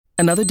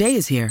Another day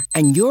is here,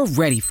 and you're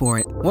ready for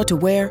it. What to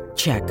wear?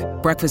 Check.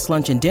 Breakfast,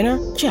 lunch, and dinner?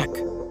 Check.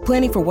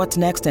 Planning for what's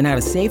next and how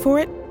to save for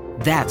it?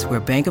 That's where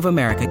Bank of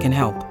America can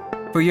help.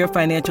 For your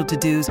financial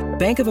to-dos,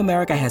 Bank of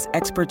America has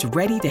experts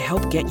ready to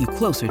help get you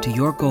closer to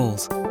your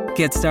goals.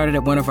 Get started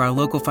at one of our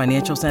local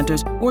financial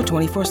centers or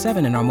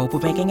 24/7 in our mobile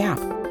banking app.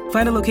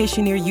 Find a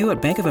location near you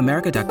at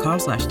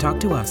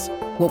bankofamerica.com/talktous.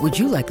 What would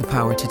you like the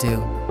power to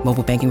do?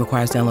 Mobile banking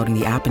requires downloading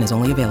the app and is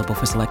only available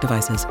for select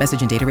devices.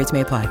 Message and data rates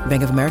may apply.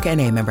 Bank of America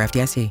N.A., member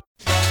FDIC.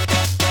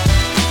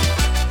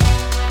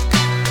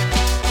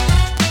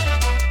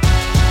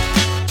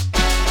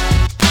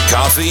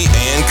 Coffee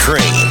and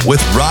Cream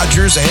with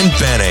Rogers and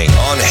Benning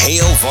on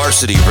Hail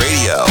Varsity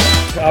Radio.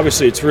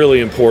 Obviously, it's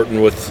really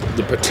important with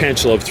the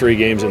potential of 3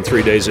 games in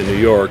 3 days in New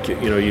York.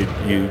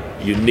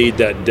 You need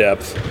that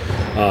depth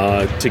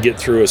to get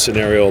through a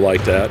scenario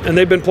like that. And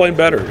they've been playing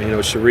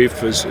better. Sharif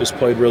has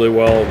played really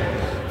well.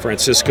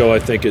 Francisco, I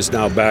think, is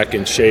now back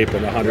in shape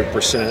at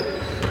 100%.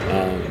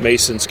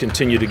 Mason's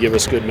continue to give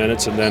us good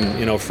minutes, and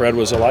then Fred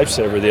was a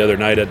lifesaver the other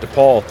night at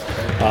DePaul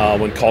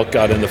when Kalk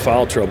got into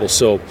foul trouble.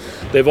 So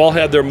they've all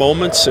had their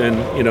moments, and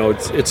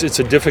it's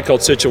a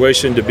difficult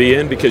situation to be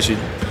in because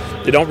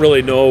they don't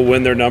really know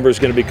when their number is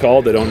going to be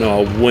called. They don't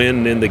know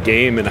when in the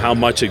game and how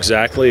much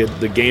exactly.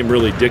 The game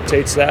really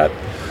dictates that.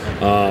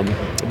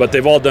 But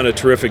they've all done a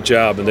terrific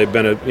job, and they've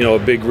been a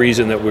big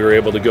reason that we were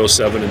able to go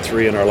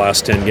 7-3 in our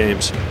last 10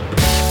 games.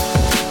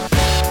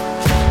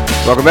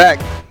 Welcome back.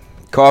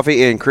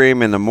 Coffee and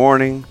Cream in the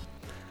morning.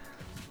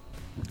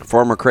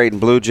 Former Creighton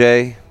Blue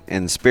Jay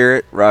in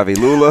spirit, Ravi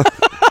Lula.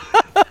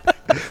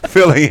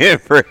 Filling in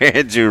for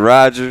Andrew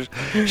Rogers.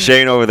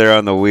 Shane over there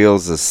on the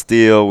wheels of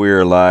steel. We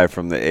are live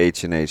from the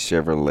H&H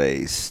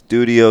Chevrolet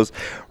studios.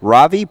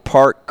 Ravi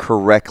parked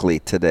correctly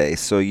today,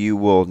 so you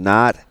will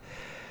not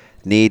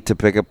need to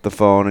pick up the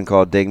phone and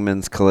call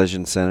Dingman's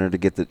Collision Center to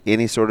get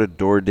any sort of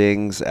door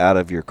dings out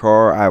of your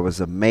car. I was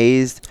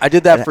amazed. I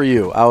did that for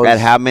you. At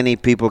how many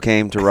people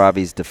came to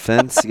Ravi's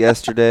defense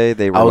yesterday.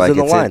 They were like,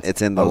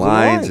 it's in the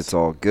lines. It's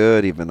all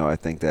good, even though I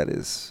think that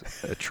is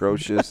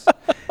atrocious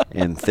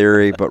in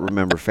theory. But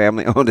remember,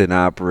 family owned and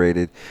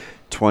operated,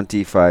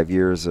 25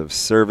 years of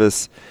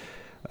service.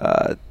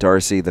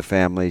 Darcy, the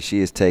family, she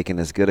has taken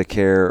as good a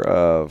care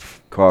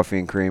of Coffee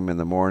and Cream in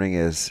the morning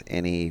as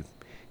any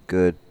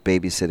good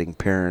babysitting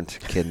parent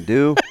can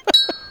do.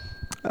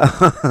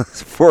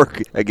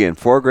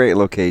 4 great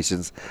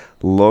locations,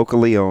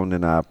 locally owned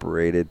and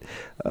operated.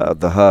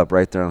 The Hub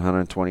right there on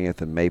 120th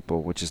and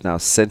Maple, which is now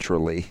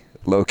centrally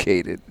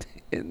located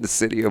in the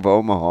city of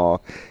Omaha,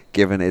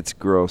 given its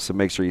growth. So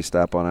make sure you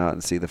stop on out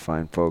and see the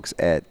fine folks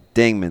at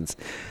Dingman's.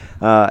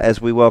 As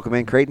we welcome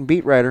in Creighton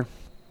beat writer,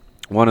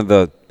 one of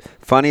the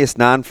funniest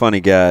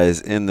non-funny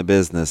guys in the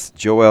business,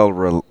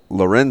 Joel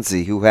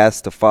Lorenzi, who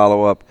has to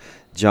follow up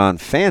John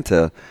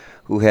Fanta,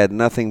 who had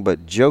nothing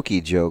but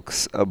jokey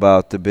jokes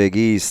about the Big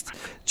East.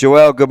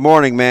 Joel, good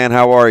morning, man.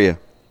 How are you?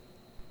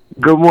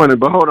 Good morning,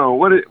 but hold on.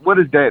 What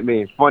does that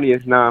mean?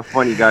 Funniest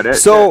non-funny guy. That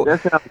sounds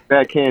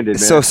backhanded,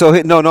 man.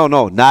 So no,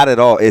 not at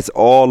all. It's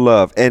all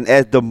love. And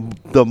as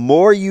the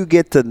more you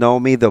get to know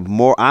me, the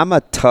more I'm a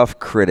tough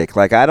critic.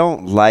 Like, I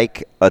don't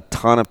like a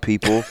ton of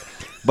people,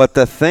 but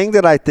the thing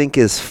that I think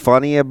is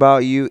funny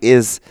about you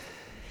is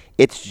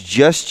it's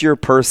just your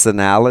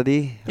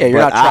personality. Yeah, you're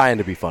not trying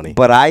to be funny.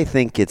 But I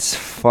think it's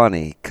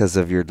funny because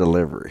of your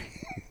delivery.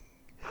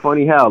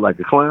 Funny how? Like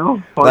a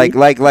clown? Funny?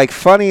 Like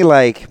funny,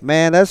 like,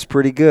 man, that's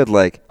pretty good.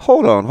 Like,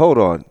 hold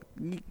on.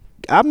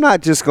 I'm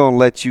not just going to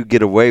let you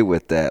get away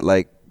with that.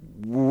 Like,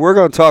 we're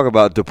going to talk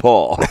about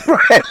DePaul.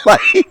 Right?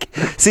 Like,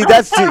 see,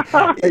 that's,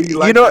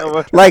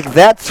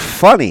 that's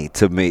funny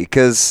to me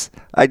because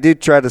I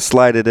did try to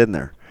slide it in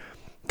there.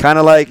 Kind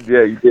of like.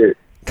 Yeah, you did.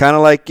 Kind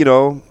of like,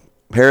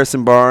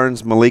 Harrison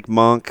Barnes, Malik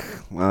Monk,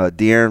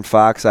 De'Aaron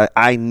Fox.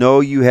 I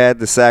know you had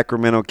the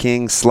Sacramento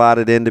Kings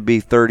slotted in to be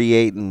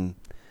 38 and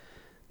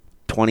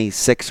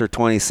 26 or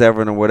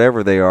 27 or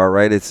whatever they are,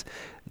 right? It's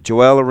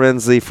Joel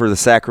Lorenzi for the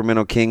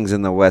Sacramento Kings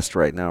in the West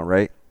right now,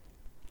 right?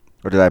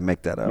 Or did I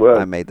make that up? Well,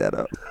 I made that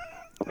up.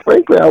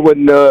 Frankly, I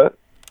wouldn't.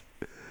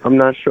 I'm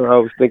not sure I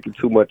was thinking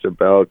too much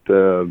about.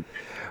 Do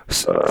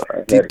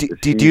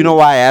you know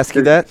why I ask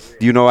you that?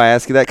 Do you know why I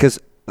ask you that? Because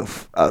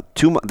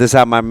this is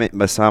how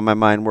my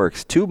mind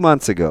works. 2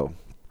 months ago,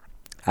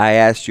 I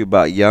asked you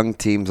about young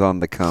teams on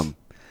the come,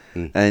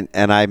 and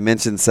I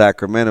mentioned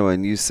Sacramento,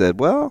 and you said,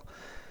 "Well,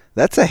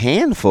 that's a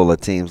handful of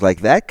teams.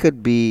 Like, that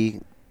could be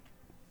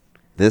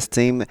this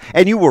team,"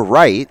 and you were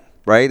right.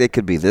 It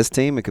could be this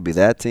team, it could be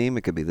that team,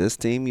 it could be this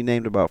team. You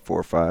named about 4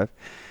 or 5,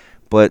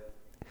 but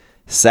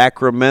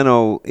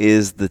Sacramento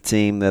is the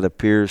team that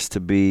appears to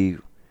be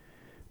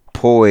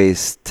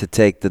poised to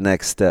take the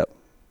next step.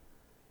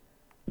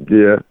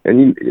 Yeah,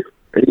 and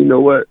you know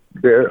what?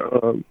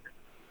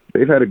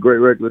 They've had a great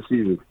regular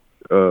season.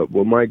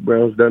 What Mike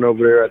Brown's done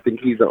over there, I think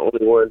he's the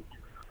only one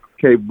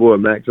capable of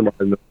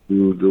maximizing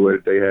the way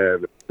that they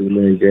have in the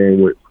main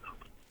game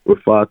with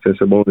Fox and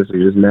Sabonis,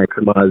 and just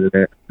maximizing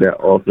that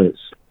offense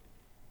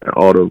and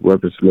all the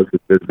weapons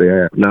that they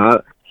have.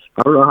 Now,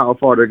 I don't know how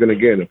far they're going to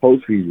get in the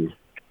postseason,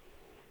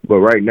 But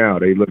right now,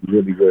 they look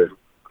really good.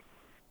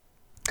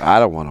 I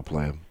don't want to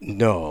play him.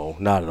 No,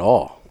 not at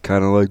all.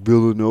 Kind of like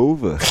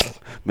Villanova.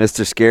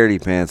 Mr.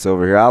 Scaredy Pants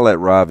over here. I'll let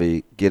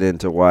Ravi get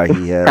into why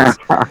he has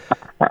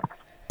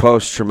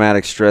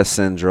post-traumatic stress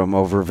syndrome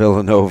over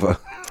Villanova.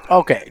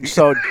 Okay,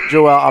 so,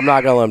 Joel, I'm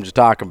not going to let him just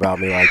talk about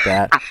me like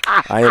that.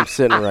 I am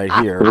sitting right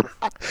here.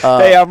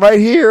 Hey, I'm right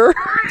here.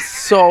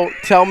 So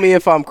tell me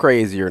if I'm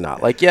crazy or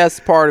not. Like, yes,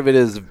 part of it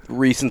is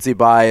recency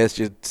bias.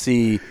 You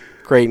see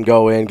Creighton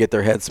go in, get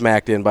their head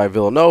smacked in by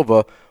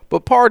Villanova.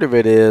 But part of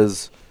it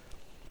is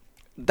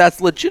that's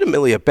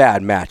legitimately a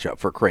bad matchup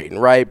for Creighton,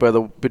 right?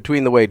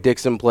 Between the way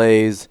Dixon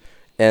plays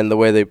and the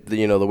way they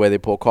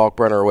pull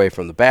Kalkbrenner away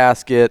from the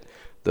basket,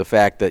 the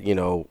fact that,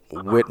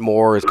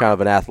 Whitmore is kind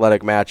of an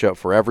athletic matchup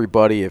for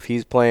everybody if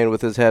he's playing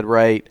with his head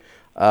right.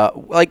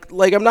 Like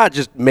I'm not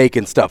just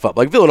making stuff up.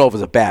 Like,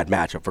 Villanova's a bad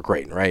matchup for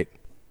Creighton, right?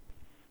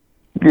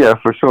 Yeah,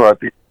 for sure. I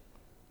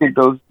think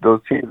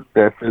those teams,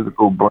 that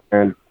physical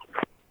brand,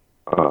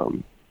 are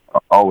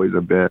always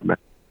a bad match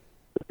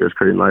against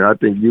Creighton. Like, I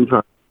think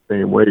Utah the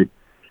same way,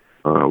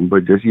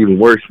 but just even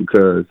worse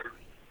because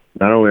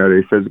not only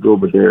are they physical,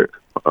 but they're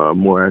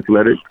more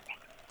athletic.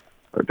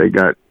 They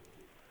got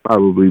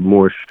probably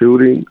more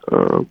shooting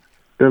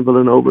than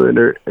Villanova, and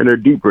they're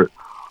deeper.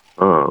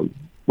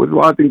 Which is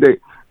why I think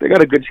they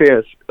got a good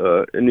chance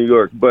in New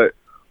York. But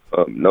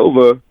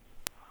Nova,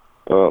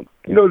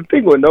 the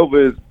thing with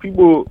Nova is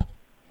people.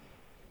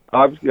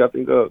 Obviously, I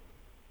think the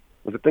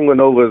thing with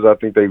Nova is I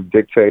think they've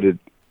dictated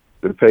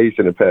the pace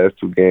in the past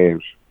two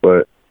games.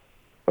 But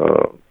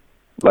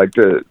like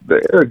the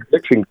Eric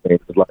Dixon game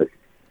is like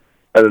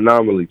an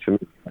anomaly to me.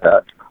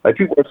 Like,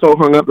 people are so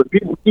hung up, and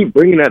people keep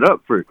bringing that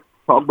up for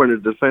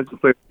Kalkbrenner's defensive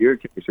player of the year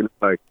case, and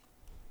it's like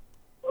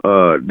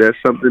that's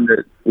something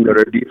that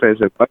their defense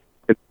and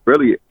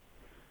really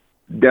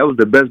that was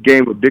the best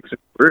game of Dixon's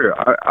career.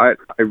 I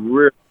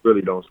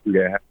really don't see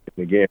that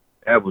happening again.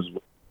 That was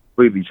what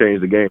completely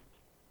changed the game.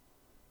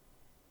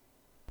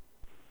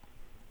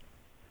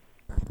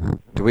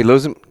 Did we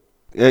lose him?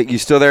 You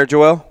still there,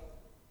 Joel?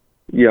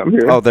 Yeah, I'm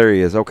here. Oh, there he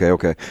is.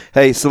 Okay.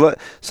 Hey, so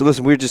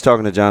listen, we were just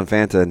talking to John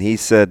Fanta, and he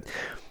said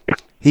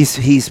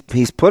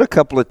he's put a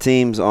couple of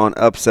teams on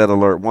upset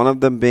alert, one of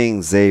them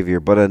being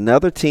Xavier, but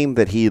another team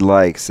that he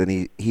likes,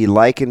 and he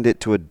likened it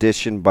to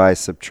addition by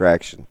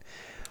subtraction.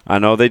 I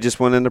know they just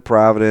went into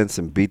Providence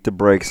and beat the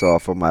brakes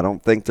off them. I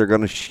don't think they're going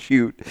to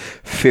shoot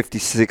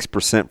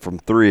 56% from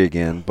three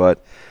again,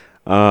 but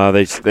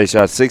they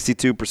shot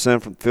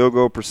 62% from field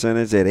goal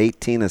percentage. They had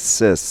 18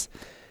 assists.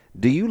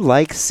 Do you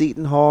like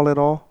Seton Hall at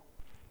all?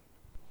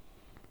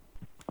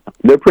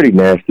 They're pretty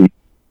nasty.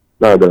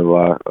 Not gonna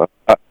lie.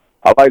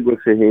 I like what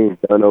Shaheen's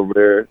done over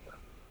there.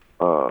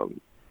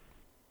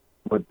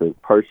 With the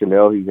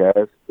personnel he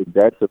has,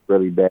 that's a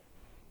really bad.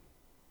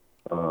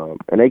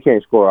 And they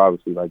can't score,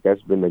 obviously. Like,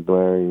 that's been the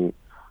glaring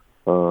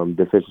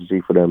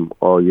deficiency for them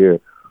all year.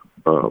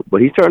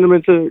 But he's turned them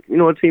into,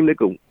 a team that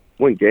could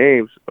win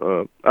games.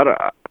 I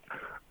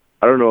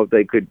don't know if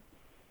they could,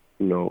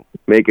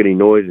 make any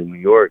noise in New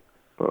York.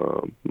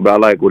 But I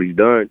like what he's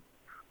done.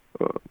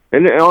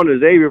 And then on the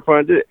Xavier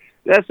front,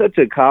 that's such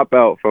a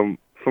cop-out from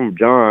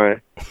John,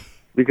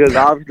 because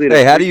obviously.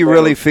 Hey, how do you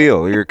really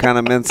feel? You're kind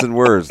of mincing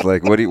words.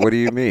 Like, what do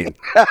you mean?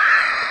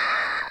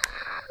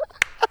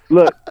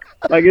 Look,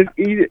 like, it's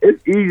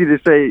easy to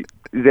say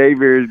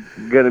Xavier is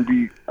gonna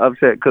be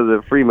upset because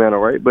of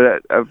Fremantle, right?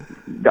 But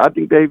I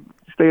think they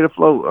stayed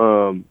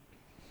afloat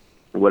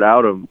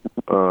without him.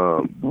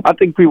 I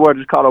think people are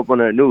just caught up on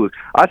that news.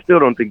 I still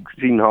don't think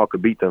Seton Hall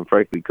could beat them,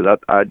 frankly, because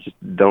I just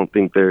don't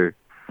think they're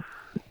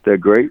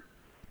great.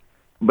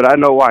 But I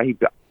know why he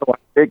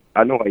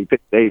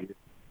picked Xavier.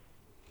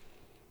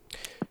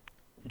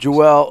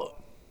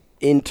 Joel,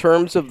 in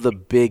terms of the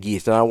Big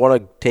East, and I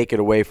want to take it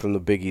away from the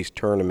Big East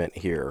tournament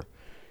here,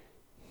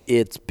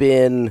 it's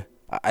been,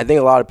 I think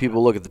a lot of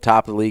people look at the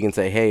top of the league and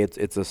say, hey,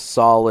 it's a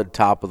solid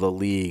top of the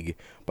league,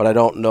 but I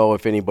don't know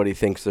if anybody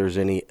thinks there's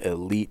any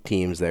elite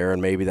teams there,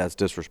 and maybe that's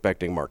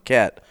disrespecting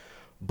Marquette.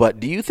 But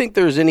do you think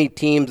there's any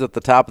teams at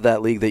the top of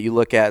that league that you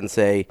look at and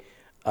say,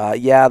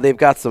 yeah, they've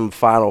got some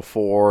Final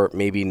Four,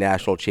 maybe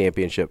national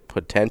championship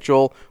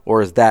potential,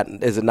 or is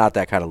it not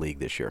that kind of league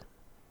this year?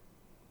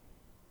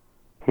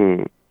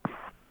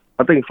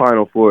 I think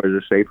Final Four is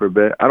a safer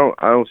bet. I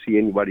don't see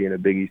anybody in the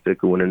Big East that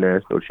could win a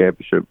national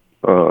championship.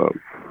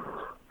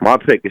 My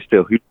pick is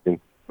still Houston.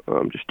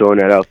 Just throwing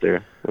that out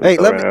there. Hey,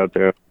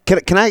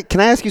 Can I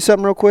ask you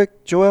something real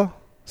quick, Joel?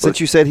 Since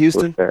you said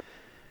Houston,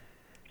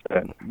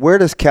 where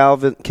does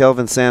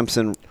Kelvin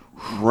Sampson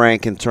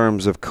rank in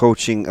terms of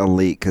coaching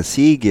elite? Because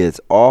he gets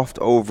oft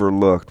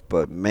overlooked,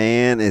 but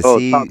man, is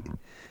he?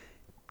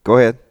 Go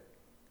ahead.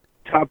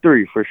 Top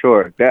three for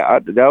sure.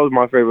 That was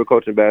my favorite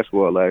coach in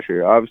basketball last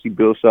year. Obviously,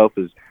 Bill Self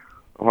is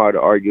hard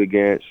to argue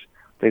against.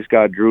 I think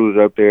Scott Drew's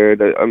up there.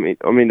 I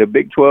mean, the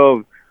Big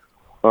 12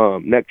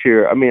 next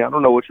year. I mean, I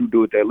don't know what you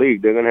do with that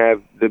league. They're gonna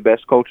have the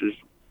best coaches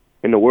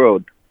in the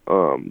world.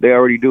 They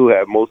already do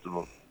have most of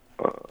them.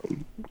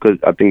 Because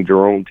I think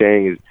Jerome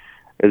Tang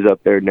is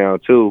up there now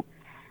too.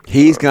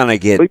 He's gonna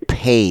get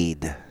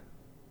paid.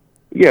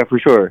 Yeah, for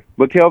sure.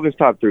 But Kelvin's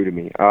top 3 to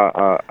me.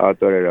 I'll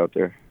throw that out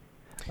there.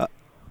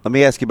 Let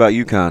me ask you about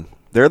UConn.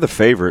 They're the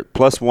favorite,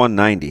 plus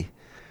 190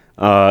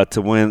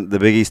 to win the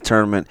Big East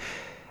tournament.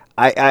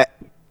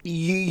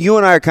 You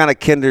and I are kind of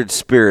kindred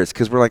spirits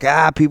because we're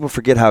like, people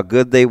forget how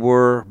good they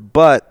were.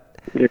 But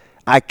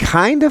I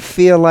kind of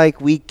feel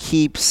like we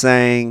keep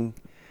saying,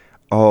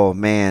 oh,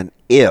 man,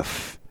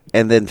 if,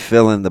 and then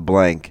fill in the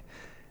blank.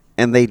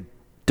 And they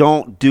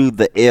don't do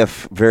the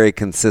if very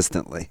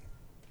consistently.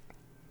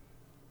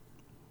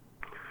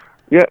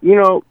 Yeah,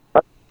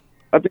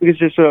 I think it's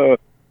just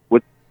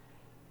with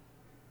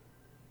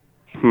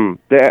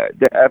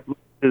the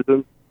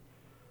athleticism,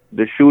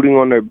 the shooting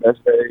on their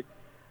best day,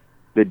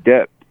 the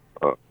depth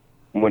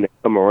when they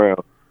come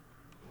around.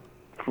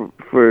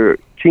 For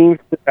teams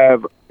to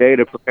have a day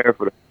to prepare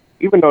for them,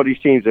 even though these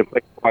teams have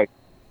played twice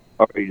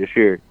already this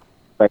year,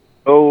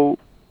 you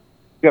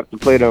have to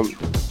play them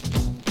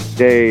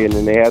day, and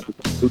then they have to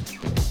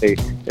day.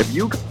 If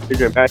you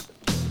consider match,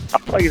 I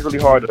feel like it's really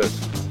hard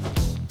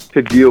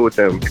to deal with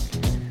them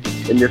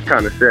in this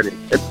kind of setting,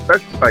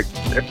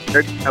 especially if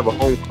they have a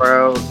home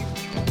crowd.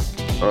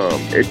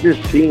 It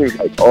just seems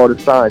like all the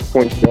signs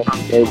point to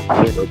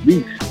at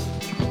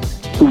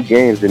least 2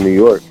 games in New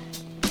York.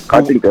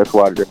 I think that's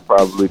why they're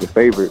probably the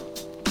favorite.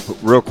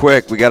 Real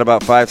quick, we got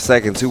about 5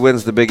 seconds. Who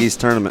wins the Big East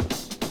tournament?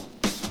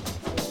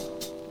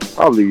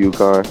 Probably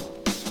UConn.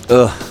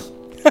 Ugh.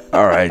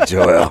 All right,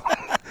 Joel.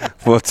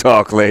 We'll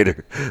talk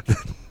later.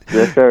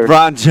 Yes, sir.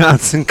 Ron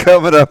Johnson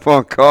coming up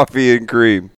on Coffee and Cream.